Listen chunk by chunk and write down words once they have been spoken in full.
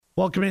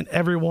Welcoming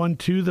everyone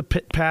to the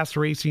Pit Pass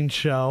Racing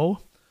Show.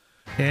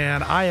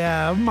 And I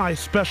have my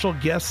special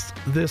guest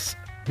this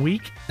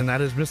week, and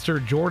that is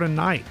Mr. Jordan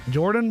Knight.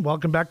 Jordan,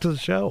 welcome back to the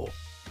show.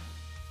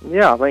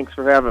 Yeah, thanks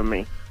for having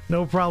me.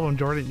 No problem,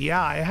 Jordan.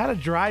 Yeah, I had a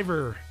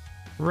driver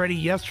ready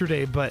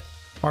yesterday, but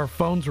our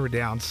phones were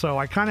down, so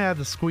I kind of had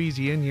to squeeze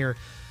you in here.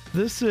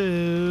 This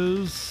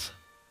is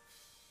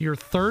your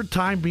third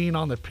time being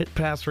on the Pit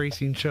Pass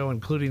Racing Show,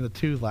 including the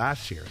two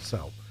last year,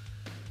 so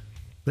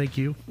thank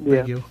you. Yeah.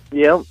 Thank you.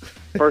 Yep,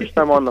 first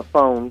time on the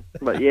phone,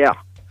 but yeah.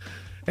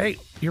 Hey,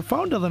 your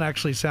phone doesn't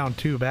actually sound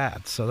too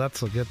bad, so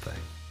that's a good thing.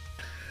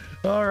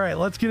 All right,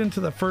 let's get into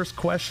the first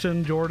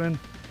question, Jordan.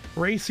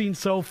 Racing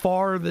so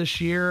far this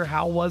year,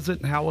 how was it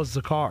and how was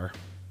the car?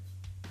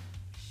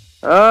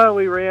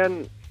 We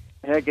ran,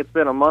 it's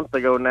been a month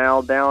ago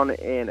now, down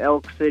in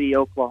Elk City,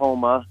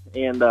 Oklahoma,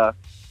 and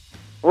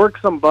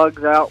worked some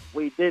bugs out.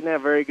 We didn't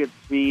have very good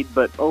speed,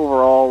 but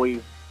overall we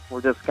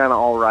were just kind of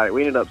all right.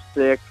 We ended up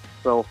sick,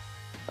 so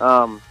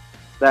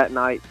that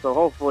night. So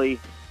hopefully,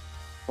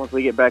 once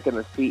we get back in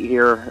the seat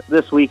here,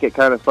 this week it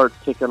kind of starts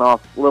kicking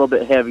off a little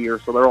bit heavier,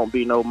 so there won't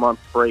be no month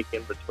break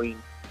in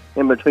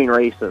between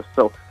races.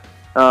 So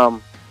I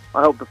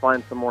hope to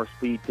find some more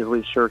speed because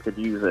we sure could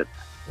use it.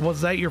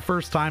 Was that your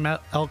first time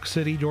at Elk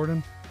City,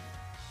 Jordan?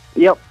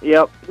 Yep.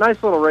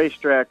 Nice little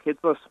racetrack.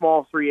 It's a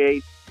small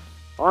 3/8.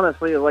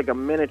 Honestly, it's like a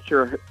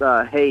miniature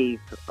Hayes,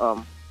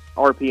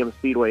 RPM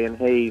Speedway in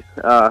Hayes.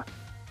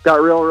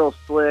 Got real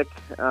slick.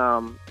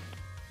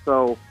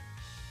 So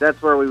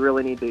that's where we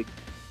really need to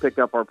pick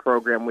up our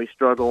program. We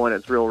struggle when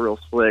it's real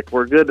slick.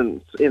 We're good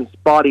in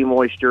spotty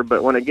moisture,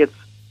 but when it gets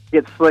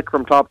slick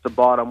from top to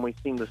bottom, we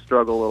seem to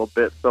struggle a little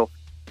bit. So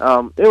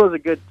it was a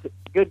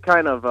good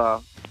kind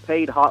of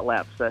paid hot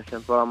lap session,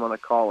 is what I'm going to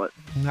call it.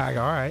 All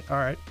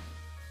right.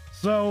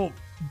 So,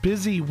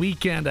 busy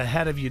weekend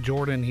ahead of you,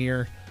 Jordan,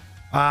 here.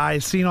 I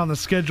seen on the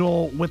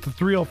schedule with the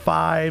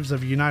 305s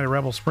of United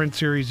Rebel Sprint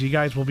Series, you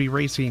guys will be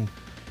racing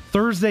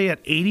Thursday at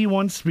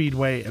 81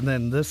 Speedway, and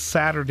then this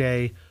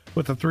Saturday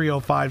with the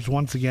 305s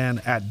once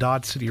again at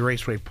Dodge City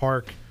Raceway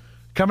Park.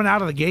 Coming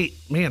out of the gate,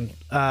 man,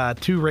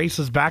 two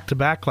races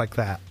back-to-back like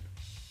that.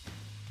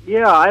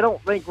 Yeah, I don't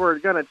think we're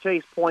going to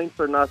chase points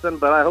or nothing,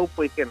 but I hope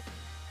we can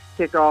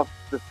kick off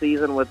the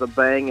season with a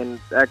bang. And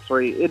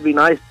actually, it'd be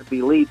nice to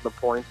be leading the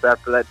points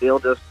after that deal,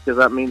 just because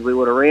that means we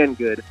would have ran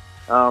good.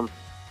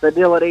 The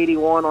deal at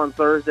 81 on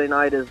Thursday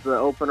night is the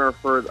opener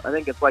for, I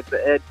think it's like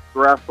the Ed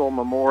Gressel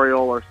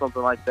Memorial or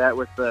something like that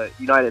with the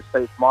United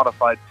States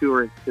Modified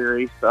Touring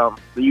Series, the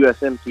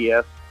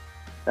USMTS.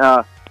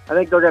 I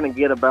think they're going to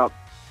get about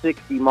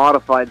 60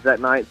 modifieds that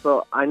night,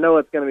 so I know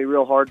it's going to be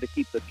real hard to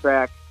keep the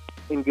track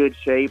in good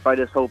shape. I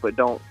just hope it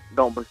don't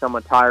become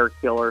a tire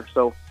killer.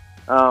 So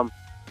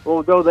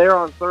we'll go there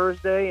on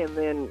Thursday and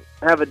then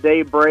have a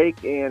day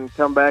break and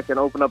come back and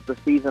open up the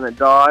season at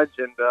Dodge.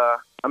 And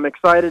I'm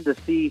excited to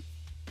see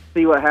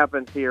what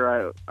happens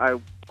here. I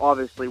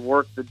obviously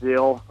worked the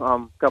deal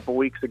a couple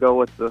weeks ago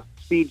with the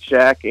Speed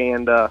Shack,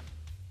 and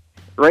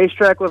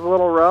racetrack was a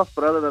little rough,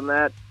 but other than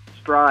that,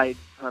 stride.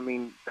 I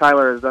mean,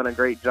 Kyler has done a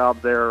great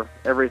job there.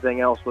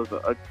 Everything else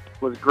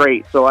was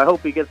great. So I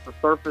hope he gets the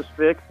surface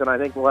fixed, and I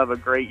think we'll have a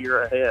great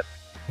year ahead.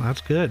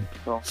 That's good.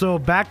 So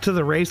back to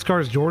the race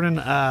cars,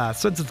 Jordan.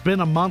 Since it's been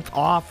a month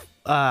off,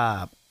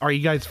 are you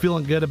guys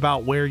feeling good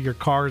about where your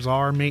cars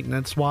are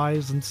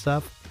maintenance-wise and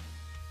stuff?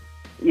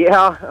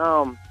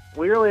 Yeah,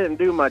 we really didn't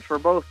do much. We're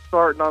both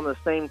starting on the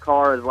same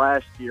car as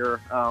last year.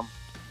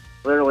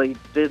 Literally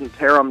didn't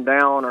tear them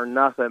down or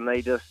nothing.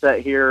 They just sat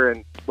here,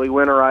 and we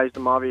winterized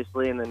them,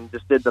 obviously, and then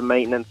just did the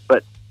maintenance.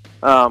 But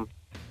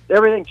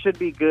everything should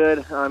be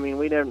good. I mean,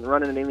 we didn't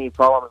run into any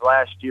problems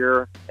last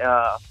year.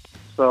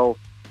 So,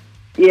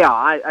 yeah,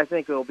 I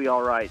think it'll be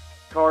all right.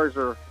 Cars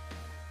are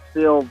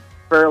still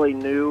fairly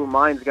new.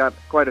 Mine's got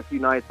quite a few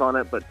nights on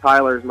it, but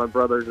Tyler's, my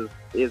brother's,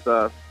 is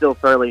still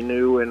fairly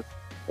new, and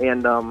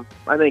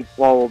I think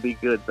we'll be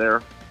good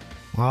there.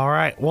 All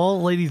right.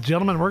 Well, ladies and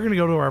gentlemen, we're going to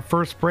go to our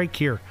first break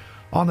here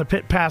on the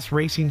Pit Pass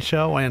Racing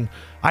Show, and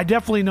I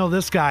definitely know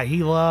this guy.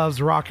 He loves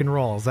rock and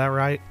roll. Is that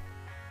right?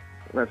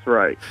 That's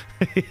right.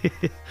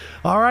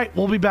 All right.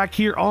 We'll be back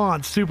here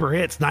on Super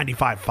Hits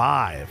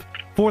 95.5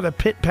 for the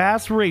Pit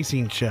Pass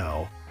Racing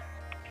Show.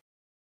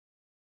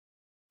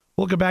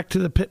 Welcome back to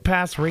the Pit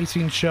Pass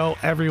Racing Show,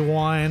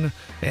 everyone.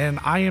 And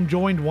I am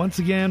joined once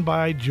again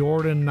by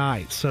Jordan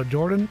Knight. So,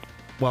 Jordan,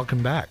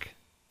 welcome back.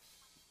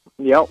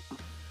 Yep.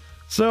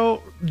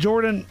 So,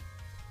 Jordan,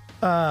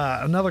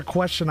 another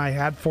question I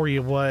had for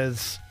you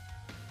was,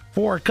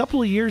 for a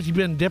couple of years, you've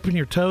been dipping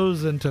your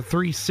toes into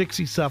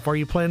 360 stuff. Are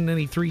you planning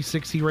any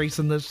 360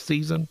 racing this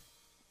season?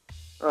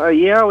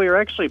 Yeah, we were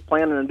actually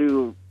planning to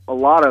do a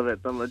lot of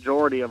it. The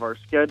majority of our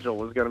schedule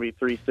was going to be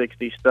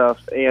 360 stuff.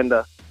 And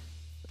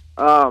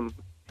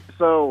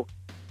so,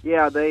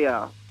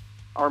 yeah,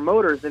 our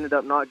motors ended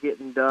up not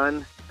getting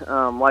done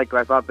like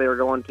I thought they were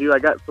going to. I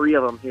got 3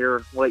 of them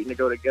here waiting to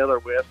go together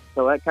with,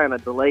 so that kind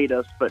of delayed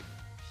us. But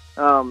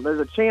there's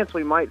a chance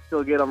we might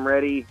still get them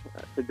ready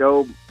to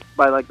go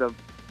by like the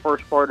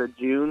first part of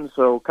June.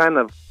 So kind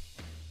of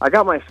I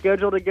got my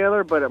schedule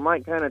together, but it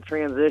might kind of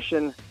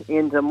transition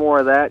into more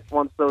of that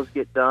once those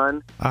get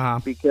done,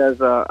 because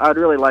I'd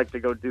really like to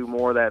go do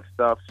more of that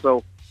stuff.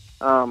 So,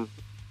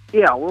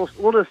 yeah,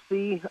 we'll just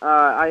see.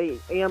 I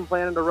am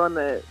planning to run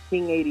the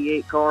King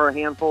 88 car a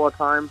handful of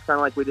times, kind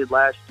of like we did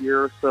last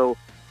year. So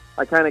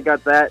I kind of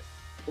got that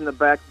in the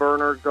back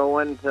burner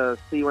going to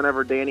see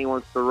whenever Danny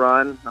wants to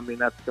run. I mean,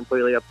 that's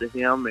completely up to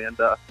him, and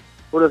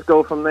we'll just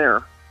go from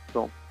there.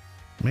 So,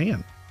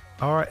 man.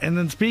 All right, and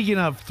then speaking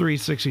of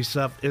 360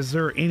 stuff, is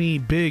there any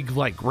big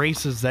like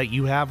races that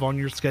you have on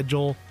your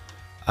schedule?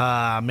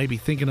 Maybe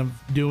thinking of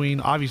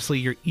doing.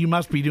 Obviously, you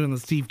must be doing the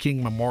Steve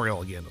King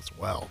Memorial again as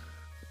well.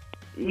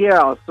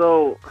 Yeah,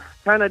 so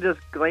kind of just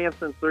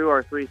glancing through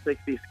our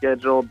 360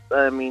 schedule.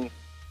 I mean,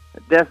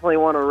 definitely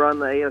want to run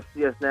the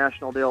ASCS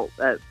National deal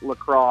at La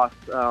Crosse.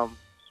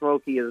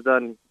 Smokey has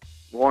done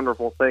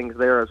wonderful things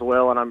there as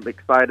well, and I'm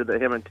excited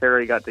that him and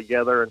Terry got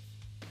together, and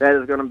that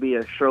is going to be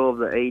a show of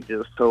the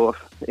ages. So if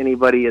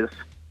anybody is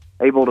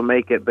able to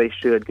make it, they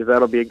should, because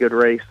that'll be a good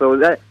race. So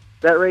that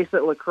race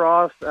at La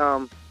Crosse,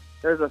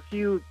 there's a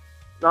few,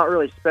 not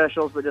really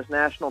specials, but just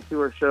national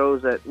tour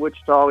shows at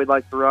Wichita we'd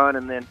like to run,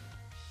 and then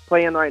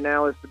plan right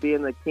now is to be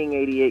in the King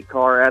 88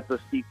 car at the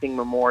Steve King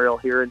Memorial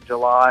here in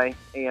July.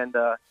 And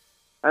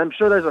I'm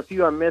sure there's a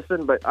few I'm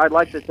missing, but I'd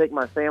like to take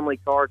my family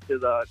car to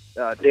the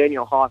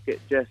Daniel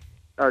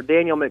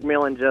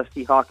McMillan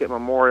Jesse Hockett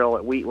Memorial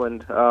at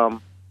Wheatland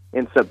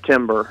in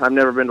September. I've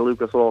never been to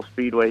Lucas Oil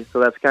Speedway, so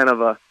that's kind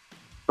of a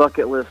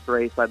bucket list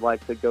race I'd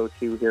like to go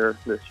to here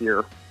this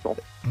year. So.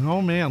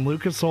 Oh man,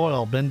 Lucas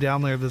Oil, been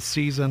down there this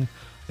season.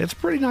 It's a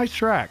pretty nice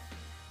track.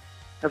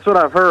 That's what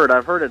I've heard.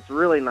 I've heard it's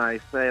really nice,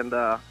 and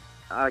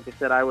like I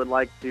said, I would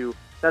like to.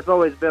 That's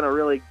always been a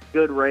really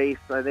good race.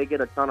 They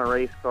get a ton of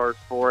race cars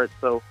for it,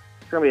 so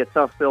it's going to be a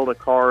tough field of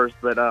cars,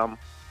 but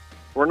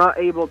we're not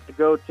able to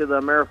go to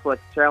the Ameriflex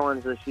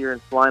Challenge this year in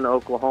Salina,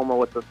 Oklahoma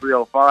with the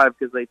 305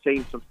 because they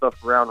changed some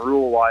stuff around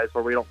rule-wise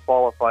where we don't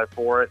qualify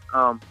for it.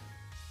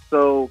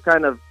 So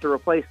kind of to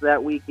replace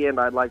that weekend,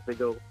 I'd like to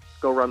go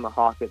run the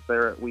Hockett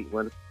there at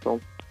Wheatland.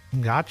 So.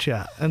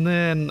 Gotcha. And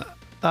then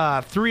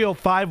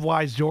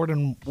 305-wise,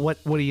 Jordan,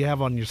 what do you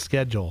have on your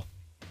schedule?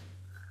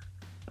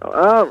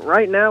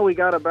 Right now we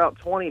got about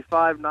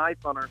 25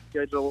 nights on our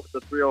schedule with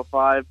the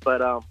 305,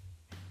 but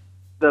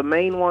the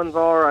main ones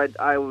are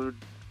I would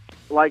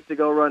like to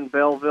go run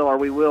Belleville, or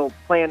we will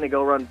plan to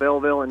go run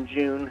Belleville in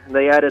June.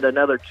 They added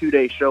another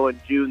 2-day show in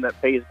June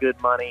that pays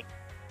good money.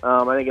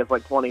 I think it's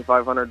like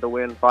 $2,500 to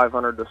win,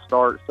 $500 to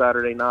start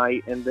Saturday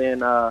night, and then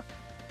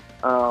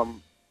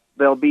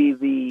there'll be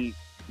the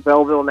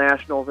Belleville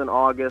Nationals in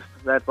August.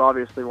 That's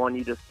obviously one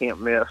you just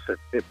can't miss.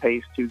 It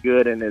pays too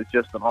good, and it's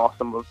just an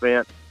awesome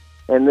event.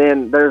 And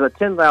then there's a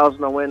 $10,000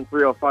 to win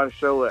 305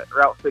 show at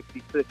Route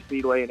 66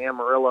 Speedway in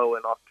Amarillo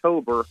in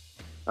October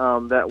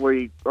that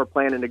we are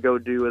planning to go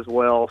do as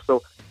well.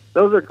 So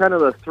those are kind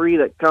of the three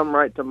that come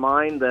right to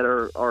mind that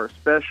are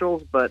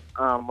specials. But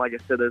like I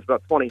said, there's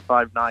about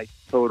 25 nights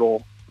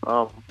total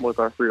with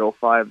our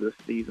 305 this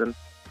season.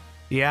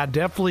 Yeah,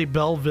 definitely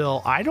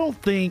Belleville. I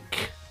don't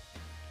think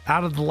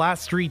out of the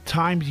last 3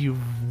 times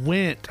you've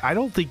went, I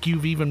don't think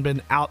you've even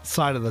been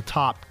outside of the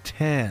top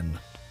 10.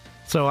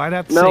 So I'd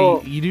have to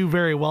say you do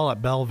very well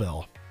at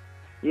Belleville.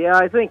 Yeah,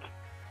 I think,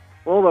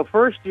 well, the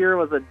first year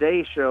was a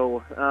day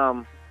show.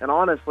 And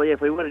honestly,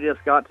 if we would have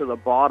just got to the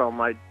bottom,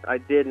 I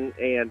didn't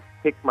and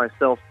picked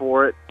myself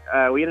for it.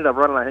 We ended up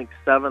running, I think,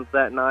 7th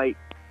that night.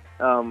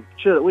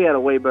 We had a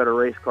way better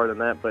race car than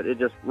that, but it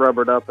just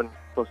rubbered up and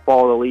was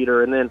follow the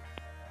leader. And then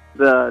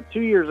the 2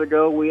 years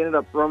ago, we ended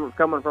up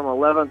coming from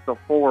 11th to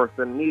 4th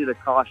and needed a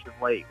caution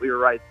late. We were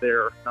right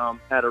there.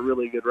 Had a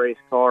really good race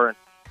car. And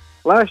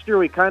last year,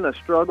 we kind of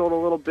struggled a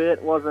little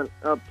bit. Wasn't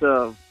up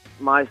to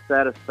my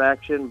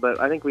satisfaction, but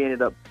I think we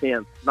ended up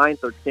 10th,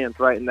 9th or 10th,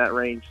 right in that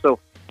range. So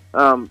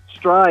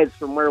strides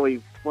from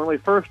when we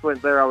first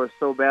went there, I was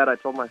so bad I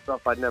told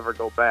myself I'd never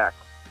go back.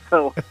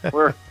 So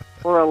we're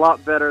a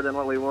lot better than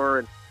what we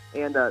were,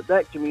 and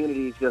that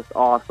community is just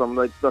awesome.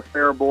 Like the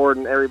fair board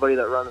and everybody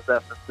that runs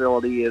that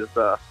facility is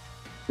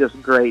just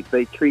great.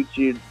 They treat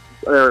you.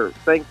 They're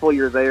thankful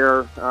you're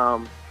there.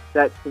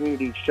 That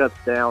community shuts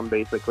down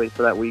basically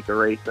for that week of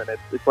racing.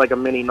 It's like a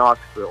mini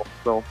Knoxville.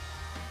 So.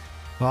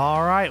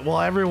 All right. Well,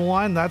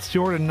 everyone, that's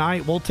Jordan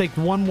Knight. We'll take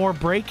one more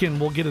break, and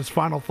we'll get his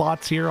final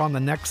thoughts here on the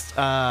next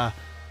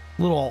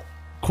little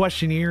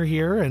questionnaire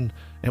here, and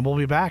we'll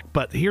be back.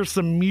 But here's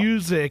some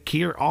music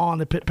here on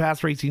the Pit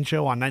Pass Racing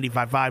Show on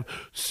 95.5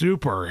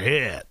 Super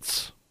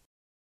Hits.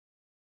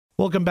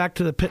 Welcome back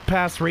to the Pit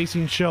Pass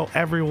Racing Show,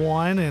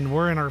 everyone, and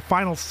we're in our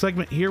final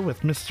segment here with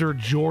Mr.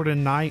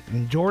 Jordan Knight.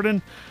 And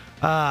Jordan,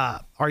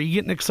 are you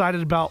getting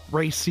excited about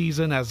race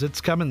season as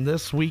it's coming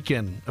this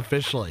weekend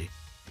officially?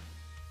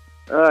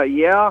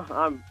 Yeah,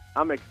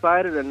 I'm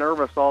excited and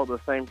nervous all at the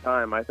same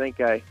time. I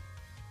think I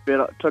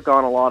took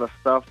on a lot of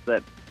stuff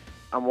that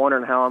I'm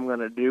wondering how I'm going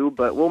to do,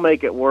 but we'll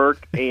make it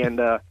work. And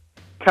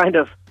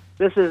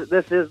this is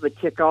the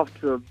kickoff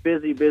to a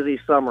busy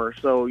summer.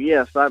 So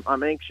yes,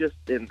 I'm anxious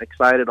and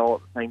excited all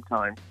at the same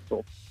time.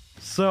 So.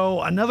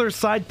 So another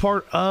side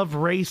part of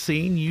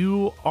racing,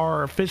 you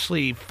are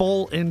officially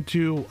full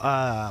into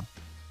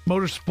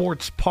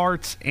motorsports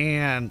parts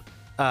and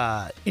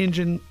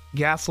engine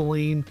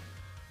gasoline.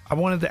 I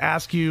wanted to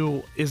ask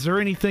you, is there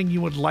anything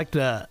you would like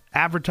to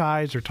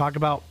advertise or talk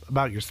about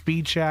your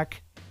Speed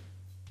Shack?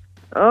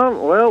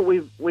 Well,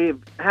 we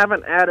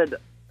haven't added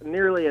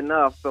nearly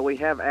enough, but we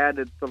have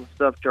added some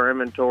stuff to our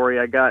inventory.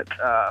 I got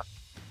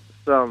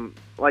some,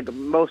 like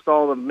most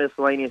all the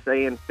miscellaneous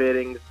AN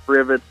fittings,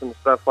 rivets, and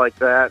stuff like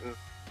that. And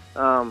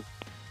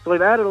so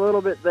we've added a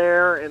little bit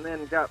there, and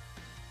then got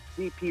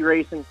DP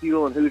Racing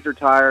Fuel and Hoosier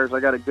tires.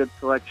 I got a good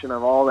selection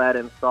of all that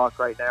in stock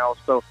right now.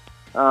 So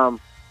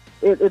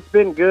it's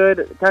been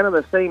good, kind of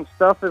the same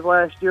stuff as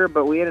last year,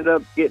 but we ended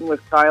up getting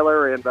with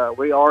Tyler, and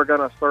we are going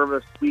to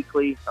service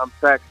weekly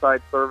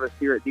trackside service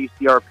here at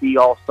DCRP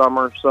all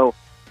summer. So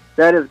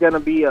that is going to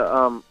be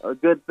a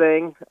good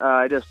thing.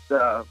 I just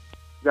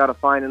got to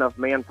find enough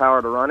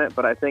manpower to run it,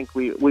 but I think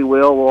we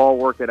will. We'll all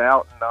work it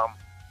out, and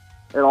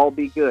it'll all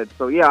be good.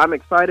 So, yeah, I'm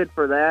excited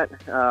for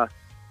that.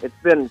 It's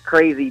been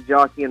crazy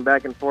jockeying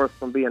back and forth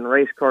from being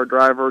race car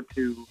driver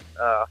to,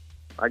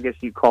 I guess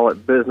you call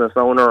it business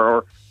owner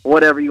or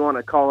whatever you want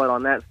to call it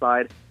on that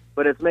side.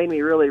 But it's made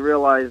me really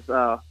realize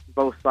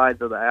both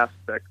sides of the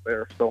aspect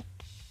there.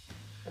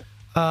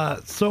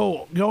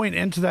 So going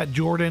into that,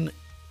 Jordan,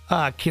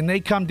 can they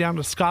come down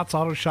to Scott's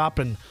Auto Shop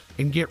and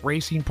get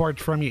racing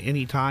parts from you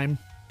anytime?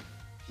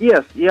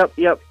 Yes, yep.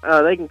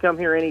 They can come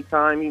here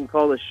anytime. You can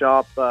call the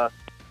shop.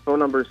 Phone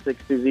number is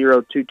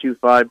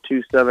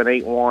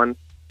 620-225-2781.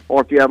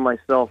 Or if you have my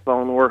cell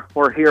phone,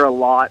 we're here a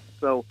lot.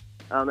 So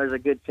there's a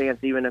good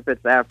chance, even if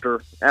it's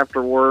after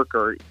work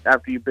or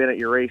after you've been at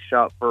your race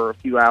shop for a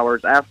few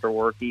hours after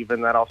work,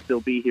 even, that I'll still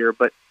be here.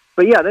 But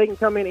yeah, they can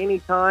come in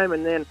anytime.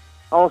 And then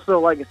also,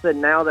 like I said,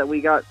 now that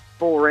we got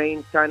full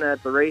range kind of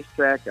at the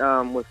racetrack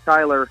with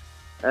Tyler,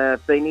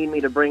 if they need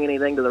me to bring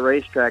anything to the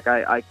racetrack,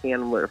 I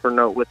can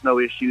with no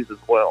issues as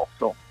well.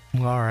 So.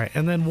 All right.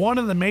 And then one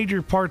of the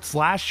major parts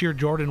last year,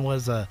 Jordan,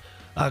 was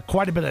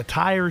quite a bit of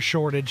tire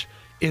shortage.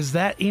 Is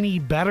that any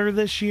better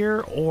this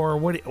year, or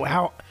what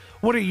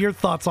are your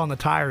thoughts on the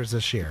tires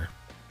this year?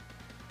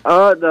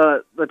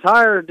 The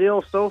tire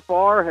deal so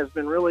far has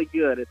been really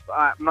good.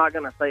 I'm not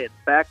going to say it's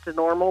back to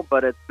normal,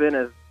 but it's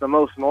been the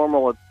most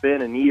normal it's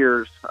been in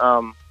years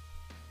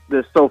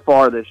so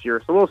far this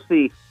year. So we'll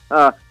see.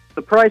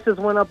 The prices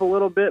went up a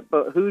little bit,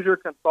 but Hoosier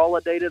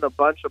consolidated a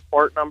bunch of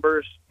part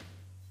numbers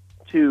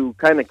to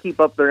kind of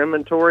keep up their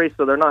inventory,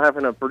 so they're not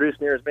having to produce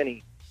near as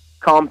many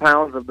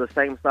compounds of the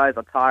same size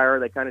of tire.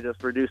 They kind of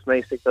just reduced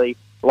basically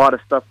a lot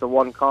of stuff to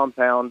one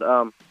compound.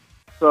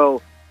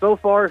 So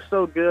far,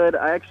 so good.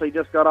 I actually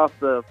just got off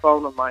the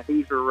phone with my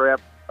Hoosier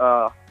rep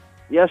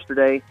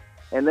yesterday,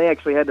 and they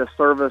actually had to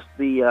service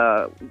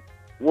the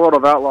World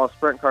of Outlaw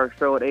Sprint Car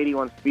Show at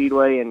 81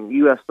 Speedway and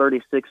US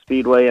 36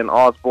 Speedway in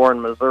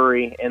Osborne,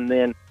 Missouri. And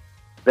then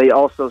they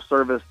also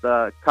serviced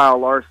Kyle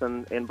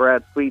Larson and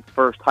Brad Sweet's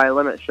first high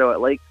limit show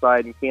at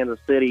Lakeside in Kansas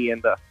City.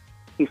 And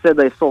he said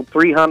they sold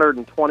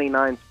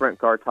 329 sprint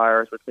car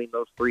tires between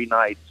those 3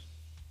 nights.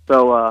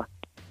 So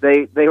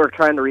they were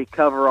trying to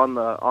recover on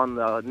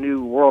the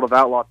new World of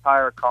Outlaw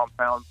tire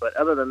compound, but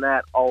other than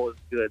that, all was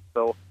good.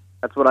 So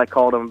that's what I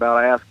called him about.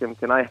 I asked him,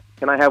 can I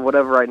have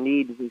whatever I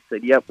need? And he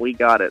said, yep, we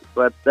got it.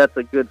 So that's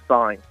a good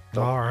sign.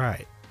 So. All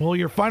right. Well,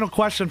 your final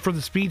question for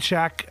the Speed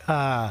Shack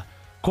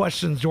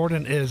questions,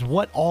 Jordan, is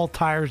what all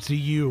tires do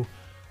you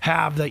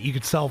have that you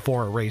could sell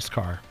for a race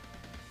car?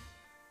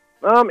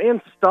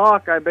 In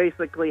stock, I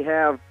basically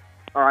have,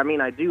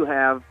 I do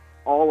have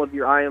all of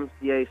your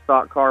IMCA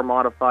stock car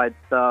modified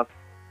stuff.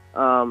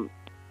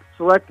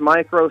 Select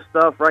micro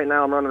stuff. Right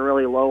now I'm running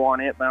really low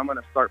on it, but I'm going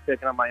to start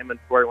picking up my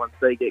inventory once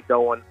they get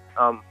going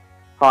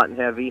hot and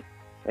heavy.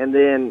 And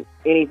then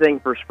anything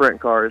for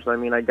sprint cars.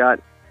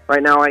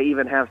 Right now I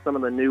even have some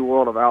of the new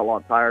World of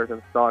Outlaw tires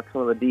in stock,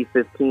 some of the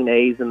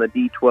D15As and the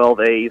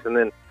D12As, and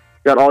then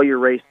got all your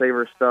Race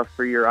Saver stuff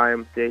for your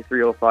IMCA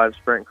 305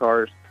 sprint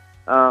cars.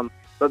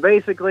 But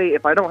basically,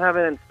 if I don't have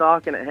it in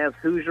stock and it has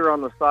Hoosier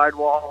on the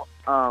sidewall,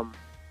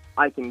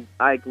 I can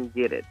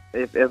get it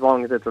as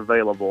long as it's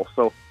available.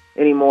 So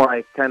anymore,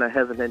 I kind of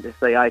hesitant to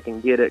say I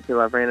can get it because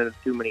I've ran into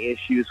too many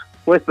issues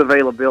with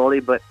availability.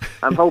 But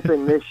I'm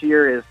hoping this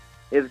year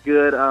is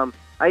good.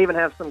 I even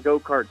have some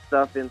go-kart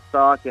stuff in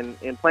stock and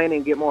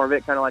planning to get more of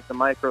it, kind of like the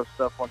micro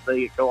stuff once they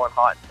get going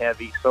hot and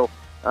heavy. So,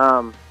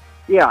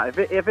 yeah, if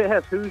it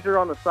has Hoosier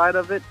on the side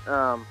of it,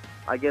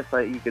 I guess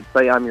you could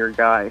say I'm your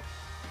guy.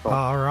 So.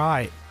 All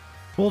right.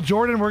 Well,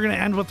 Jordan, we're going to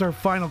end with our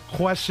final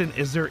question.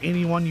 Is there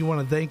anyone you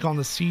want to thank on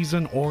the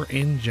season or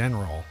in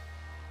general?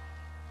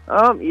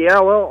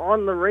 Yeah, well,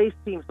 on the race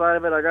team side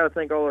of it, I got to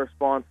thank all our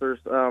sponsors.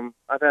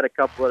 I've had a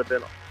couple that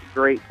have been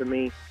great to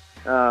me.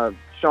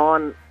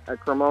 Sean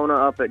Cremona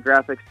up at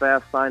Graphics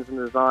Fast Signs and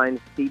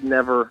Designs. He'd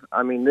never,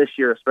 this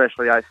year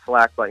especially, I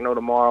slacked like no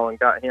tomorrow and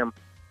got him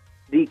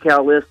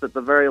decal list at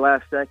the very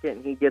last second,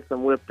 and he gets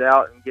them whipped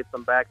out and gets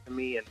them back to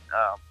me, and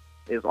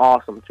is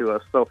awesome to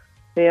us. So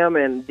him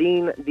and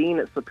Dean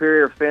at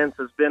Superior Fence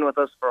has been with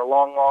us for a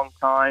long, long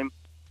time.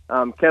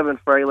 Kevin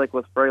Freilich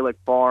with Freilich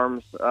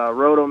Farms,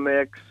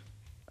 Rotomix,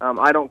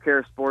 I Don't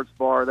Care Sports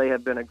Bar. They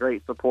have been a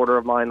great supporter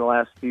of mine the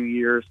last few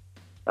years.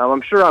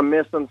 I'm sure I'm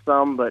missing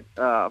some, but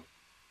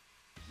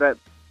that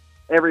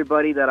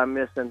everybody that I'm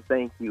missing,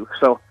 thank you.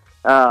 So,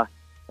 and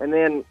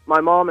then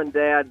my mom and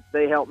dad,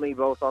 they helped me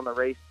both on the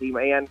race team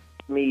and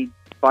me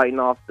fighting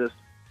off this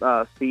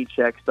speed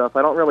check stuff.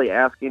 I don't really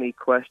ask any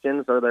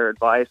questions or their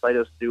advice. I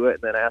just do it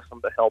and then ask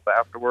them to help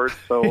afterwards.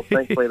 So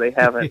thankfully they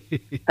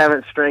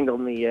haven't strangled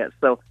me yet.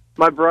 So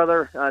my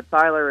brother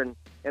Tyler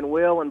and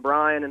Will and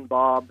Brian and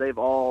Bob, they've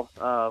all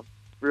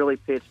really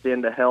pitched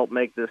in to help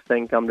make this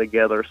thing come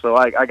together. So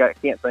I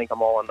can't thank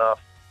them all enough.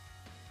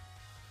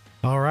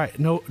 All right.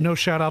 No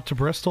shout out to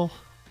Bristol?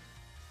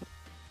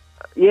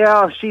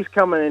 Yeah, she's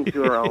coming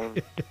into her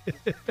own.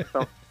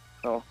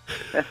 So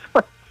that's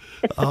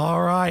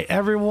all right,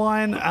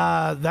 everyone.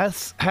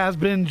 That has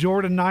been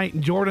Jordan Knight.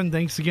 And Jordan,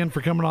 thanks again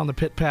for coming on the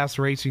Pit Pass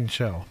Racing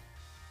Show.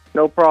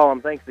 No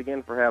problem. Thanks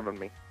again for having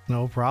me.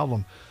 No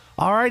problem.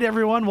 All right,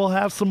 everyone. We'll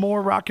have some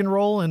more rock and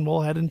roll, and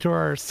we'll head into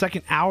our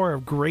second hour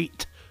of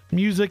great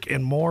music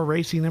and more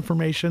racing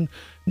information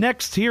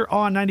next here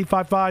on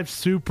 95.5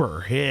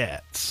 Super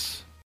Hits.